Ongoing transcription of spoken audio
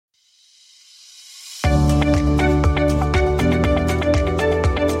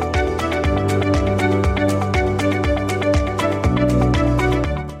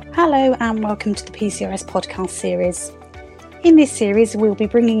Hello and welcome to the PCRS podcast series. In this series, we'll be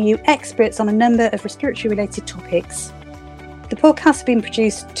bringing you experts on a number of respiratory related topics. The podcast has been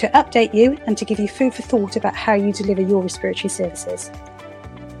produced to update you and to give you food for thought about how you deliver your respiratory services.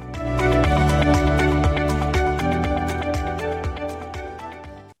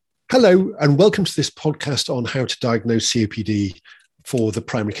 Hello and welcome to this podcast on how to diagnose COPD for the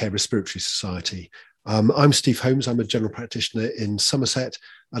Primary Care Respiratory Society. I'm Steve Holmes. I'm a general practitioner in Somerset,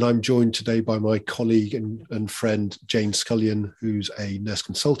 and I'm joined today by my colleague and friend Jane Scullion, who's a nurse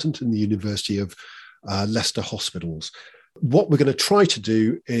consultant in the University of Leicester Hospitals. What we're going to try to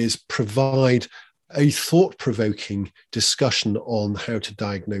do is provide a thought-provoking discussion on how to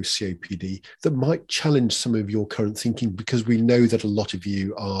diagnose COPD that might challenge some of your current thinking, because we know that a lot of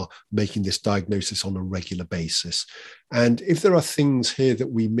you are making this diagnosis on a regular basis. And if there are things here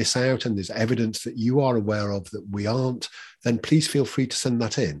that we miss out and there's evidence that you are aware of that we aren't, then please feel free to send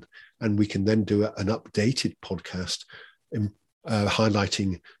that in. And we can then do an updated podcast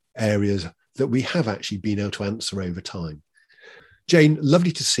highlighting areas that we have actually been able to answer over time. Jane,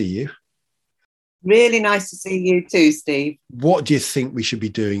 lovely to see you. Really nice to see you too, Steve. What do you think we should be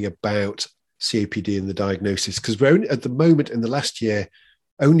doing about COPD and the diagnosis? Because we're only, at the moment in the last year,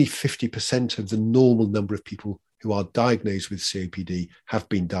 only 50% of the normal number of people who are diagnosed with COPD have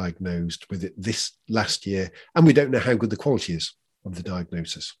been diagnosed with it this last year. And we don't know how good the quality is of the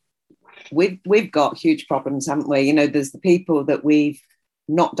diagnosis. We've got huge problems, haven't we? You know, there's the people that we've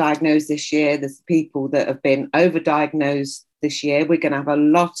not diagnosed this year. There's the people that have been overdiagnosed this year. We're going to have a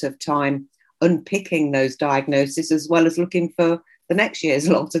lot of time unpicking those diagnoses, as well as looking for the next year's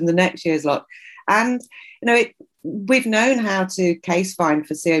lot and the next year's lot. And, you know, we've known how to case find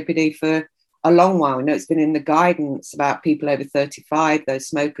for COPD for a long while. We know it's been in the guidance about people over 35, those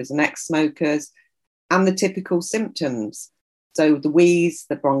smokers and ex-smokers, and the typical symptoms. So the wheeze,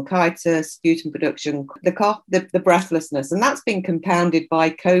 the bronchitis, sputum production, the cough, the breathlessness. And that's been compounded by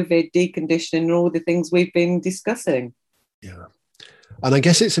COVID, deconditioning, and all the things we've been discussing. Yeah. And I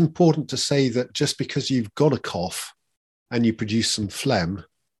guess it's important to say that just because you've got a cough and you produce some phlegm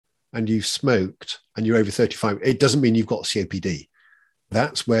and you've smoked and you're over 35, it doesn't mean you've got COPD.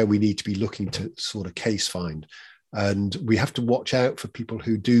 That's where we need to be looking to sort of case find. And we have to watch out for people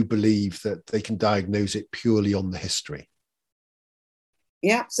who do believe that they can diagnose it purely on the history.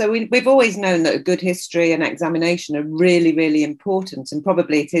 Yeah, so we've always known that a good history and examination are really, really important. And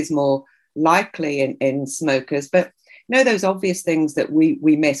probably it is more likely in smokers. But you know, those obvious things that we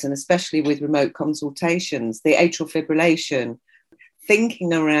miss, and especially with remote consultations, the atrial fibrillation,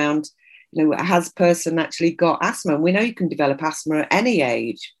 thinking around, you know, has person actually got asthma? And we know you can develop asthma at any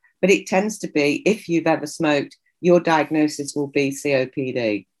age, but it tends to be, if you've ever smoked, your diagnosis will be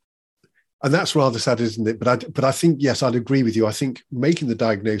COPD. And that's rather sad, isn't it? But I think, yes, I'd agree with you. I think making the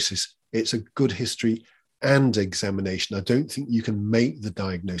diagnosis, it's a good history and examination. I don't think you can make the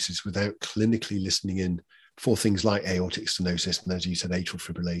diagnosis without clinically listening in for things like aortic stenosis and, as you said, atrial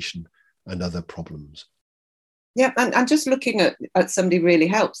fibrillation and other problems. Yeah, and just looking at somebody really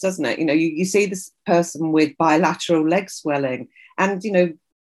helps, doesn't it? You know, you see this person with bilateral leg swelling, and, you know,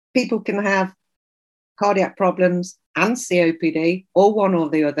 people can have cardiac problems and COPD, or one or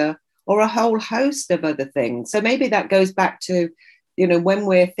the other, or a whole host of other things. So maybe that goes back to, you know, when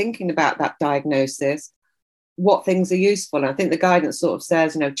we're thinking about that diagnosis, what things are useful. And I think the guidance sort of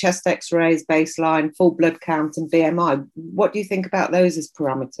says, you know, chest x-rays, baseline, full blood count and BMI. What do you think about those as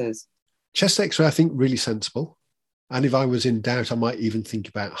parameters? Chest x-ray, I think, really sensible. And if I was in doubt, I might even think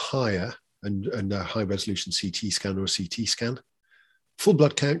about higher and a high resolution CT scan or a CT scan. Full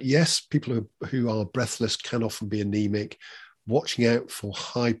blood count, yes, people who are breathless can often be anemic. Watching out for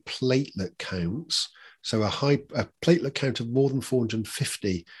high platelet counts. So a platelet count of more than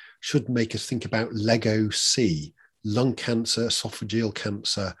 450 should make us think about LEGO-C, lung cancer, esophageal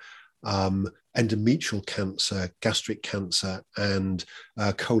cancer, endometrial cancer, gastric cancer, and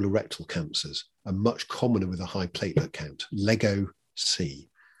colorectal cancers are much commoner with a high platelet count. LEGO-C.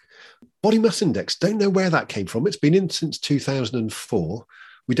 Body mass index, don't know where that came from. It's been in since 2004.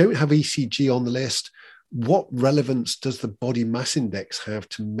 We don't have ECG on the list. What relevance does the body mass index have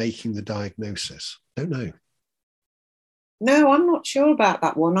to making the diagnosis? Don't know. No, I'm not sure about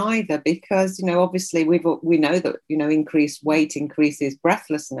that one either, because, you know, obviously we know that, you know, increased weight increases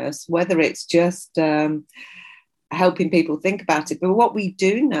breathlessness, whether it's just helping people think about it. But what we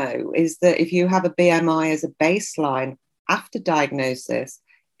do know is that if you have a BMI as a baseline after diagnosis,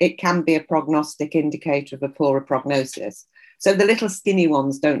 it can be a prognostic indicator of a poorer prognosis. So the little skinny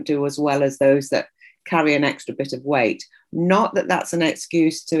ones don't do as well as those that carry an extra bit of weight. Not that that's an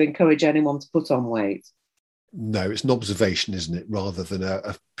excuse to encourage anyone to put on weight. No, it's an observation, isn't it, rather than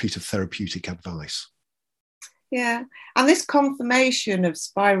a piece of therapeutic advice. Yeah, and this confirmation of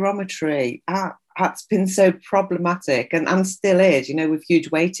spirometry has been so problematic and still is, with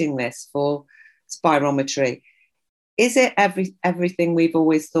huge waiting lists for spirometry. Is it everything we've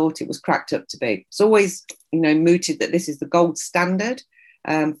always thought it was cracked up to be? It's always, mooted that this is the gold standard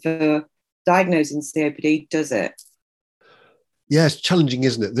for diagnosing COPD. Does it? Yeah, it's challenging,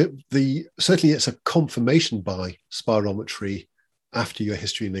 isn't it? Certainly it's a confirmation by spirometry after your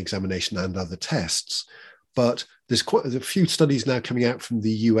history and examination and other tests. But there's quite a few studies now coming out from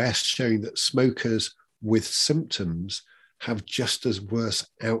the US showing that smokers with symptoms have just as worse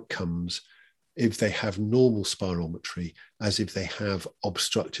outcomes if they have normal spirometry as if they have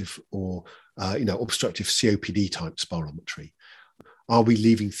obstructive or obstructive COPD type spirometry. Are we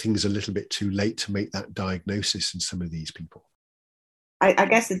leaving things a little bit too late to make that diagnosis in some of these people? I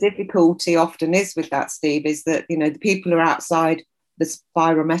guess the difficulty often is with that, Steve, is that, the people who are outside the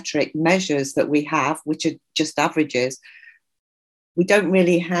spirometric measures that we have, which are just averages, we don't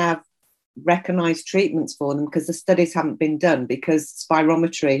really have recognised treatments for them because the studies haven't been done, because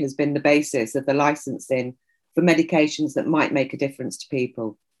spirometry has been the basis of the licensing for medications that might make a difference to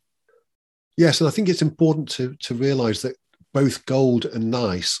people. Yes, and I think it's important to realise that both Gold and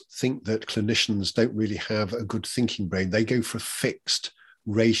NICE think that clinicians don't really have a good thinking brain. They go for a fixed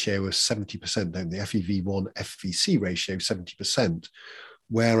ratio of 70%, don't they? FEV1, FVC ratio, 70%.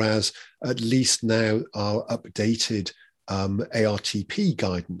 Whereas at least now our updated ARTP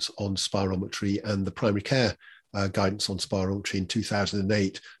guidance on spirometry and the primary care guidance on spirometry in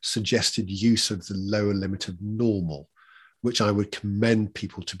 2008 suggested use of the lower limit of normal, which I would commend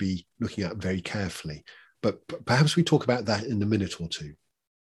people to be looking at very carefully. But perhaps we talk about that in a minute or two.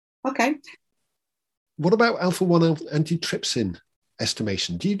 Okay. What about alpha-1 antitrypsin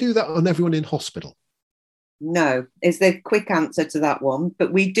estimation? Do you do that on everyone in hospital? No, is the quick answer to that one.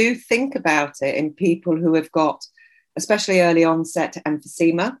 But we do think about it in people who have got, especially early onset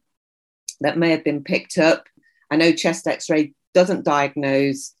emphysema, that may have been picked up. I know chest X-ray doesn't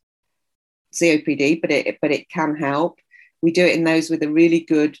diagnose COPD, but it can help. We do it in those with a really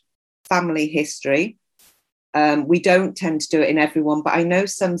good family history. We don't tend to do it in everyone, but I know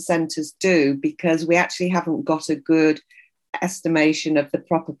some centres do, because we actually haven't got a good estimation of the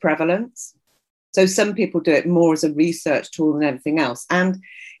proper prevalence. So some people do it more as a research tool than everything else. And,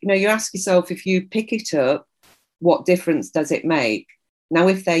 you ask yourself, if you pick it up, what difference does it make? Now,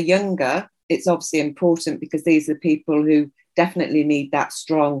 if they're younger, it's obviously important, because these are people who definitely need that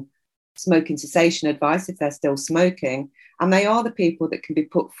strong smoking cessation advice if they're still smoking. And they are the people that can be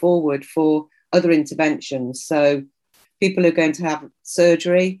put forward for other interventions. So people who are going to have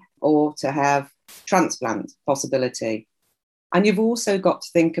surgery or to have transplant possibility. And you've also got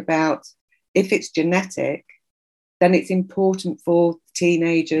to think about, if it's genetic, then it's important for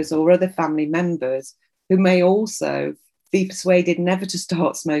teenagers or other family members who may also be persuaded never to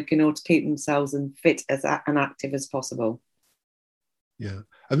start smoking or to keep themselves as fit and active as possible. Yeah,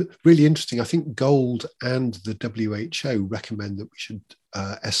 really interesting. I think Gold and the WHO recommend that we should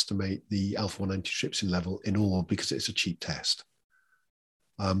estimate the alpha-1 antitrypsin level in all, because it's a cheap test.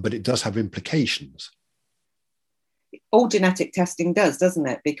 But it does have implications. All genetic testing does, doesn't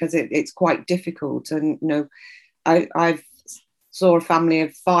it? Because it's quite difficult. And, I've saw a family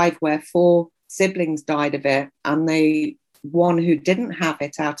of 5 where 4 siblings died of it, and the one who didn't have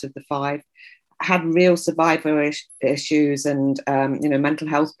it out of the 5 had real survivor issues and mental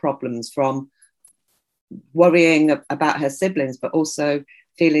health problems from worrying about her siblings, but also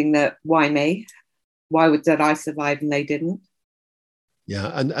feeling that, why me? Why did I survive and they didn't?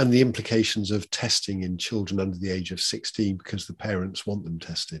 Yeah, and the implications of testing in children under the age of 16 because the parents want them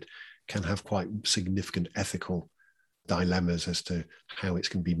tested can have quite significant ethical dilemmas as to how it's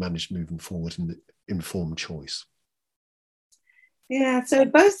going to be managed moving forward and informed choice. Yeah, so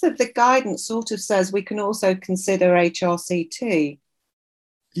both of the guidance sort of says we can also consider HRCT.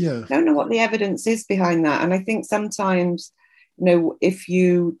 Yeah. I don't know what the evidence is behind that. And I think sometimes, if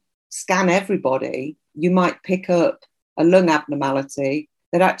you scan everybody, you might pick up a lung abnormality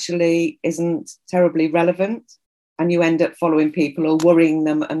that actually isn't terribly relevant, and you end up following people or worrying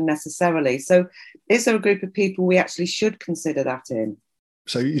them unnecessarily. So is there a group of people we actually should consider that in?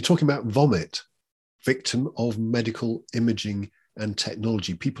 So you're talking about vomit, victim of medical imaging and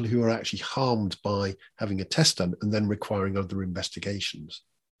technology, people who are actually harmed by having a test done and then requiring other investigations.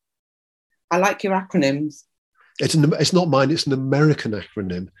 I like your acronyms. It's not mine, it's an American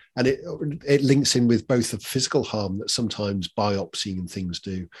acronym, and it links in with both the physical harm that sometimes biopsying and things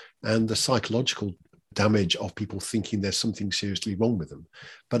do and the psychological damage of people thinking there's something seriously wrong with them.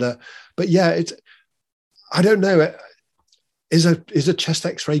 But yeah, I don't know. Is a chest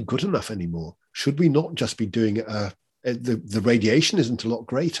X-ray good enough anymore? Should we not just be doing the radiation isn't a lot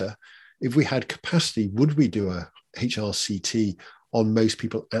greater. If we had capacity, would we do a HRCT on most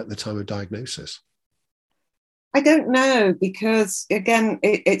people at the time of diagnosis? I don't know, because again,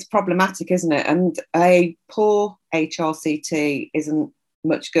 it's problematic, isn't it? And a poor HRCT isn't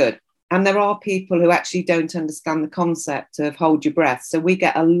much good. And there are people who actually don't understand the concept of hold your breath. So we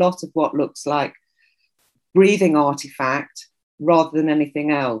get a lot of what looks like breathing artifact rather than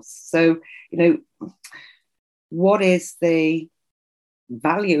anything else. So, what is the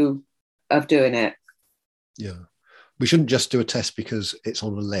value of doing it? Yeah. We shouldn't just do a test because it's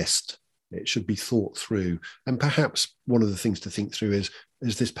on a list. It should be thought through. And perhaps one of the things to think through is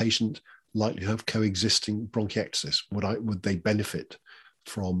this patient likely to have coexisting bronchiectasis? Would they benefit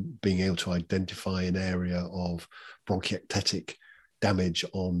from being able to identify an area of bronchiectatic damage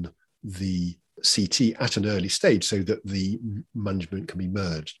on the CT at an early stage so that the management can be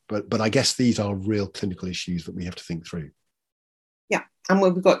merged? But I guess these are real clinical issues that we have to think through. Yeah, and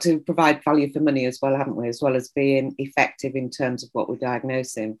we've got to provide value for money as well, haven't we? As well as being effective in terms of what we're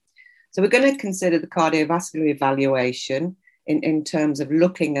diagnosing. So we're going to consider the cardiovascular evaluation in terms of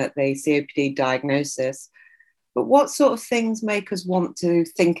looking at the COPD diagnosis. But what sort of things make us want to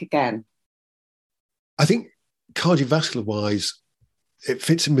think again? I think cardiovascular-wise, it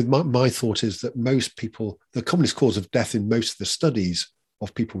fits in with my thought is that most people, the commonest cause of death in most of the studies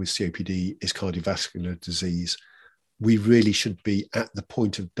of people with COPD is cardiovascular disease. We really should be at the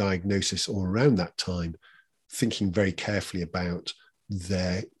point of diagnosis or around that time thinking very carefully about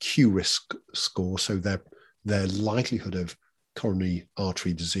their Q risk score, so their likelihood of coronary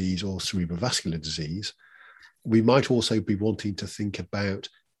artery disease or cerebrovascular disease. We might also be wanting to think about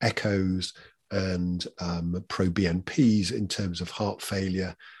echoes and pro-BNPs in terms of heart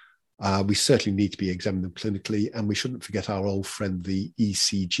failure. We certainly need to be examining them clinically, and we shouldn't forget our old friend, the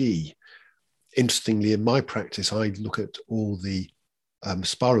ECG. Interestingly, in my practice, I look at all the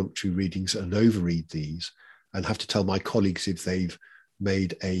spirometry readings and overread these and have to tell my colleagues if they've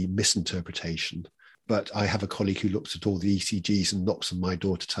made a misinterpretation. But I have a colleague who looks at all the ECGs and knocks on my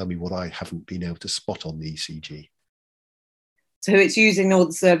door to tell me what I haven't been able to spot on the ECG. So it's using all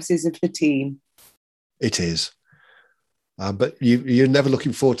the services of the team. It is. But you're never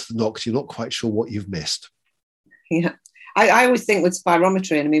looking forward to the knocks. You're not quite sure what you've missed. Yeah. I always think with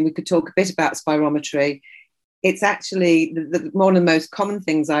spirometry, and I mean, we could talk a bit about spirometry. It's actually one of the most common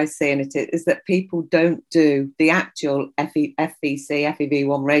things I see in it is that people don't do the actual FVC,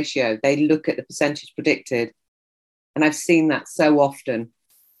 FEV1 ratio. They look at the percentage predicted. And I've seen that so often.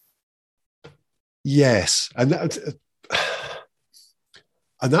 Yes. And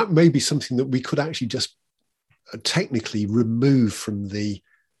that may be something that we could actually just technically remove from the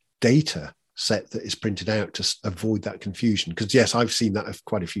data set that is printed out to avoid that confusion. Because yes, I've seen that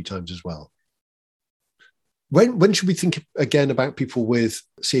quite a few times as well. When should we think again about people with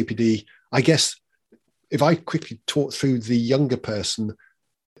COPD? I guess if I quickly talk through the younger person,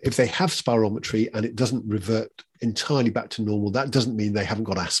 if they have spirometry and it doesn't revert entirely back to normal, that doesn't mean they haven't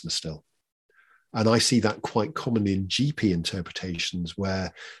got asthma still. And I see that quite commonly in GP interpretations,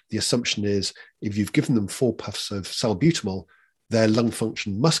 where the assumption is if you've given them 4 puffs of salbutamol, their lung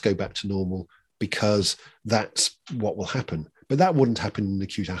function must go back to normal because that's what will happen. But that wouldn't happen in an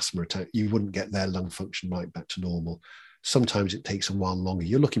acute asthma attack. You wouldn't get their lung function right back to normal. Sometimes it takes a while longer.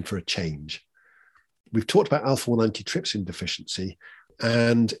 You're looking for a change. We've talked about alpha-1 antitrypsin deficiency.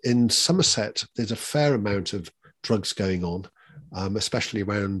 And in Somerset, there's a fair amount of drugs going on, especially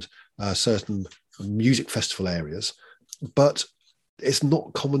around certain music festival areas. But it's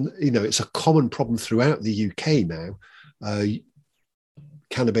not common, it's a common problem throughout the UK now.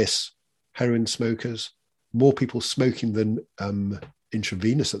 Cannabis, heroin smokers, more people smoking than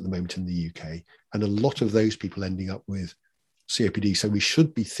intravenous at the moment in the UK, and a lot of those people ending up with COPD. So we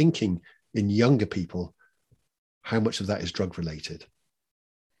should be thinking in younger people, how much of that is drug related?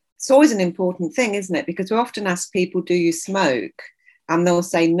 It's always an important thing, isn't it? Because we often ask people, do you smoke? And they'll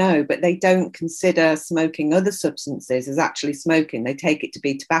say no, but they don't consider smoking other substances as actually smoking. They take it to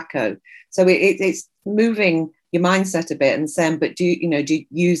be tobacco. So it's moving your mindset a bit and saying, but do you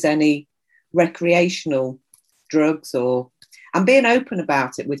use any recreational drugs, and being open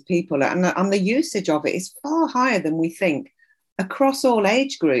about it with people, and the usage of it is far higher than we think across all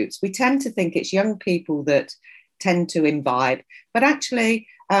age groups. We tend to think it's young people that tend to imbibe, but actually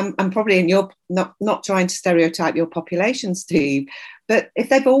I'm probably in your not trying to stereotype your population, Steve, but if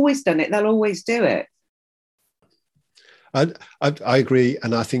they've always done it, they'll always do it. I agree,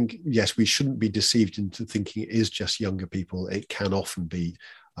 and I think yes, we shouldn't be deceived into thinking it is just younger people. It can often be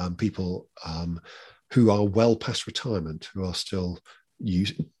people who are well past retirement, who are still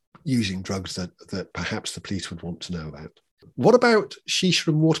using drugs that perhaps the police would want to know about. What about shisha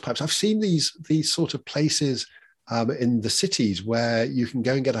and water pipes? I've seen these sort of places in the cities where you can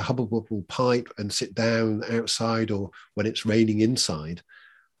go and get a hubble bubble pipe and sit down outside, or when it's raining inside.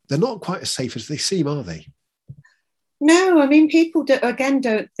 They're not quite as safe as they seem, are they? No, I mean, people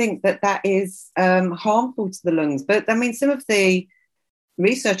don't think that is harmful to the lungs. But I mean, some of the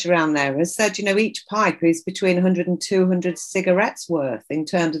research around there has said, each pipe is between 100 and 200 cigarettes worth in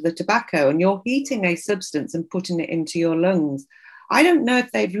terms of the tobacco, and you're heating a substance and putting it into your lungs. I don't know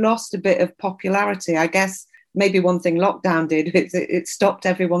if they've lost a bit of popularity. I guess maybe one thing lockdown did, it stopped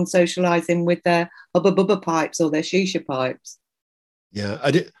everyone socialising with their hubba bubba pipes or their shisha pipes.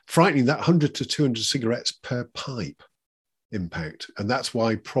 Yeah, frightening, that 100 to 200 cigarettes per pipe impact. And that's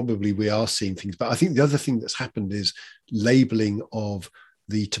why probably we are seeing things. But I think the other thing that's happened is labelling of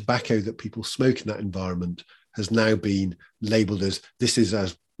the tobacco that people smoke in that environment has now been labelled as this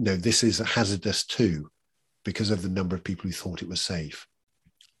is hazardous too, because of the number of people who thought it was safe.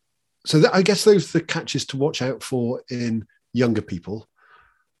 So I guess those are the catches to watch out for in younger people.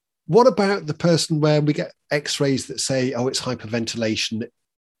 What about the person where we get x-rays that say, oh, it's hyperventilation?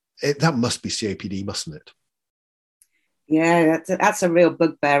 That must be COPD, mustn't it? Yeah, that's a real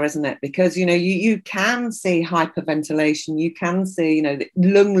bugbear, isn't it? Because, you can see hyperventilation. You can see, the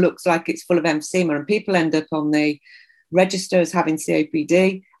lung looks like it's full of emphysema, and people end up on the register as having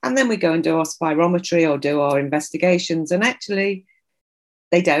COPD. And then we go and do our spirometry or do our investigations. And actually,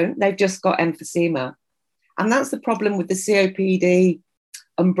 they don't. They've just got emphysema. And that's the problem with the COPD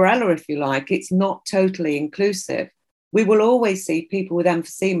umbrella, if you like. It's not totally inclusive. We will always see people with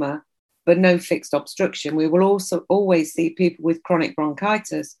emphysema but no fixed obstruction. We will also always see people with chronic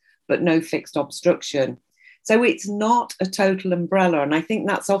bronchitis, but no fixed obstruction. So it's not a total umbrella. And I think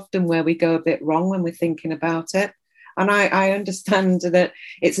that's often where we go a bit wrong when we're thinking about it. And I understand that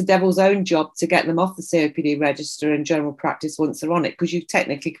it's a devil's own job to get them off the COPD register in general practice once they're on it, because you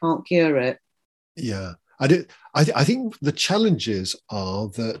technically can't cure it. Yeah, I think the challenges are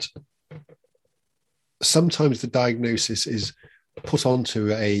that sometimes the diagnosis is put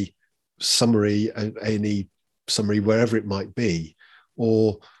onto a summary, any summary, wherever it might be,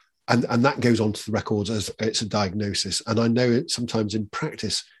 and that goes onto the records as it's a diagnosis. And I know it sometimes in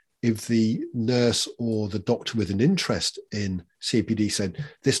practice, if the nurse or the doctor with an interest in COPD said,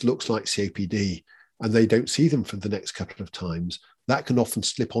 this looks like COPD, and they don't see them for the next couple of times, that can often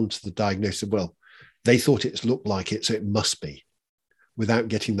slip onto the diagnosis. Well, they thought it looked like it, so it must be, without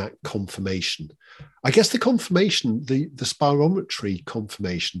getting that confirmation. I guess the confirmation, the spirometry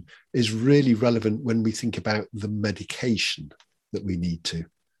confirmation, is really relevant when we think about the medication that we need to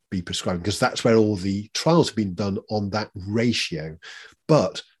be prescribing, because that's where all the trials have been done on that ratio.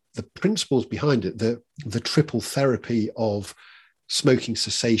 But the principles behind it, the triple therapy of smoking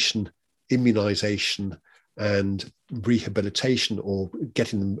cessation, immunization, and rehabilitation, or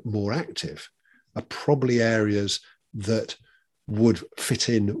getting them more active, are probably areas that would fit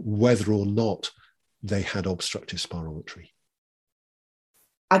in whether or not they had obstructive spirometry.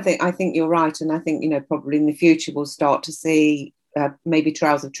 I think you're right. And I think, probably in the future we'll start to see maybe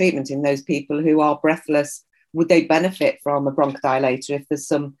trials of treatment in those people who are breathless. Would they benefit from a bronchodilator if there's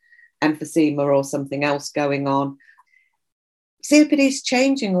some emphysema or something else going on? COPD is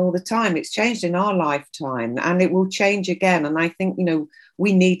changing all the time. It's changed in our lifetime and it will change again. And I think,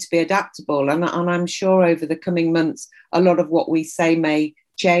 we need to be adaptable. And I'm sure over the coming months, a lot of what we say may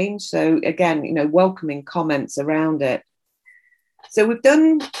change. So again, welcoming comments around it. So we've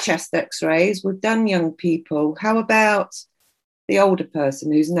done chest x-rays, we've done young people. How about the older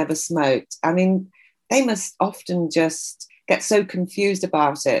person who's never smoked? I mean, they must often just get so confused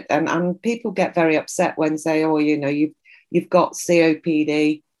about it. And people get very upset when say, oh, you've got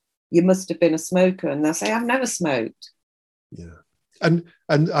COPD, you must have been a smoker. And they'll say, I've never smoked. Yeah. And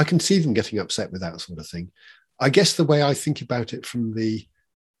I can see them getting upset with that sort of thing. I guess the way I think about it from the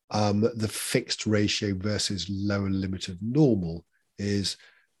fixed ratio versus lower limit of normal is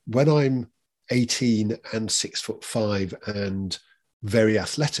when I'm 18 and 6'5" and very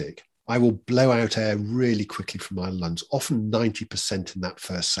athletic, I will blow out air really quickly from my lungs, often 90% in that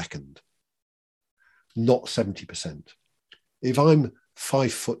first second, not 70%. If I'm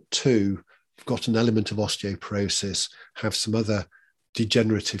 5'2", got an element of osteoporosis, have some other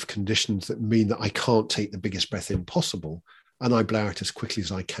degenerative conditions that mean that I can't take the biggest breath in possible, and I blow out as quickly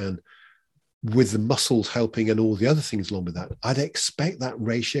as I can, with the muscles helping and all the other things along with that, I'd expect that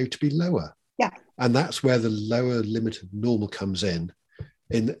ratio to be lower. Yeah. And that's where the lower limit of normal comes in.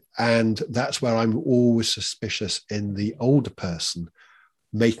 And that's where I'm always suspicious in the older person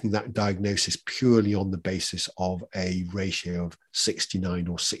making that diagnosis purely on the basis of a ratio of 69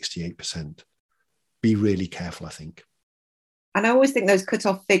 or 68%. Be really careful, I think. And I always think those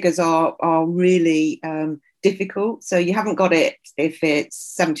cut-off figures are really difficult. So you haven't got it if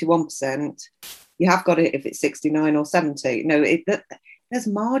it's 71%. You have got it if it's 69 or 70. No, there's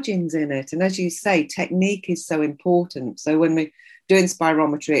margins in it. And as you say, technique is so important. So when we're doing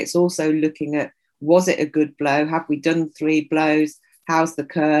spirometry, it's also looking at, was it a good blow? Have we done 3 blows? How's the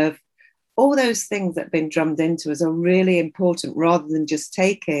curve? All those things that have been drummed into us are really important rather than just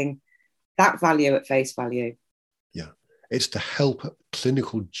taking that value at face value. Yeah, it's to help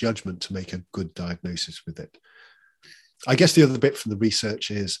clinical judgment to make a good diagnosis with it. I guess the other bit from the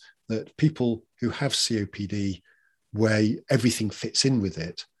research is that people who have COPD, where everything fits in with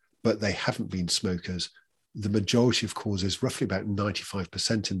it, but they haven't been smokers, the majority of causes, roughly about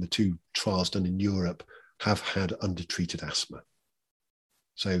 95% in the 2 trials done in Europe, have had undertreated asthma.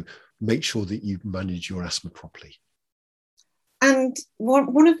 So make sure that you manage your asthma properly. And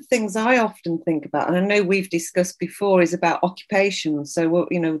one of the things I often think about, and I know we've discussed before, is about occupation. So,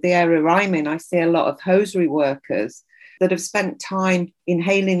 the area I'm in, I see a lot of hosiery workers that have spent time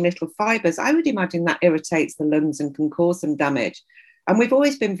inhaling little fibres. I would imagine that irritates the lungs and can cause some damage. And we've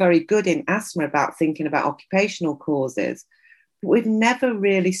always been very good in asthma about thinking about occupational causes, but we've never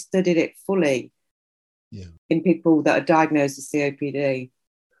really studied it fully in people that are diagnosed with COPD.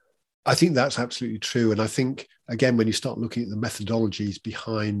 I think that's absolutely true. And I think, again, when you start looking at the methodologies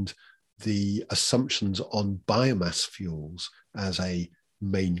behind the assumptions on biomass fuels as a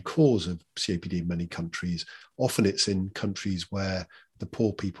main cause of COPD in many countries, often it's in countries where the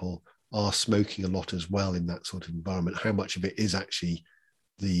poor people are smoking a lot as well in that sort of environment. How much of it is actually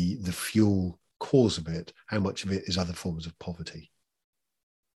the fuel cause of it? How much of it is other forms of poverty?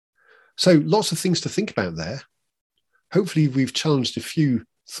 So lots of things to think about there. Hopefully we've challenged a few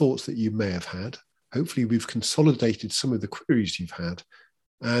thoughts that you may have had. Hopefully we've consolidated some of the queries you've had,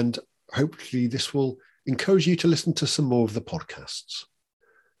 and hopefully this will encourage you to listen to some more of the podcasts.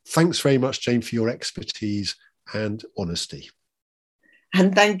 Thanks very much, Jane, for your expertise and honesty.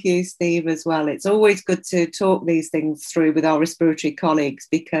 And thank you, Steve, as well. It's always good to talk these things through with our respiratory colleagues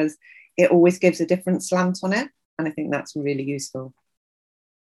because it always gives a different slant on it. And I think that's really useful.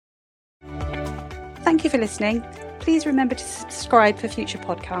 Thank you for listening. Please remember to subscribe for future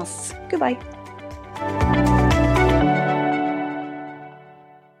podcasts. Goodbye.